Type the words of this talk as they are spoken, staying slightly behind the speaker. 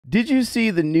Did you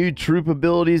see the new troop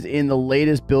abilities in the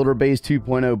latest Builder Base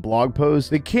 2.0 blog post?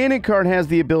 The cannon cart has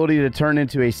the ability to turn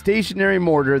into a stationary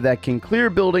mortar that can clear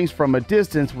buildings from a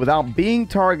distance without being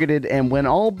targeted, and when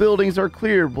all buildings are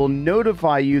cleared will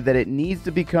notify you that it needs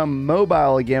to become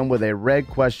mobile again with a red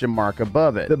question mark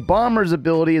above it. The bomber's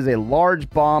ability is a large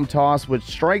bomb toss which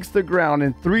strikes the ground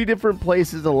in 3 different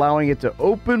places, allowing it to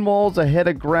open walls ahead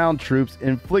of ground troops,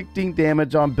 inflicting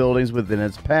damage on buildings within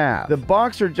its path. The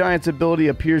boxer giant's ability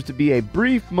appears to be a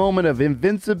brief moment of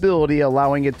invincibility,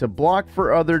 allowing it to block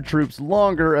for other troops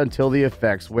longer until the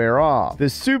effects wear off. The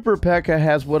Super P.E.K.K.A.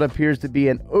 has what appears to be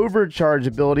an overcharge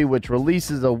ability which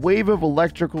releases a wave of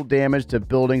electrical damage to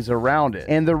buildings around it.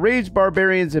 And the Rage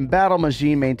Barbarians and Battle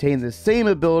Machine maintain the same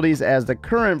abilities as the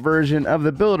current version of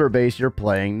the Builder Base you're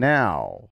playing now.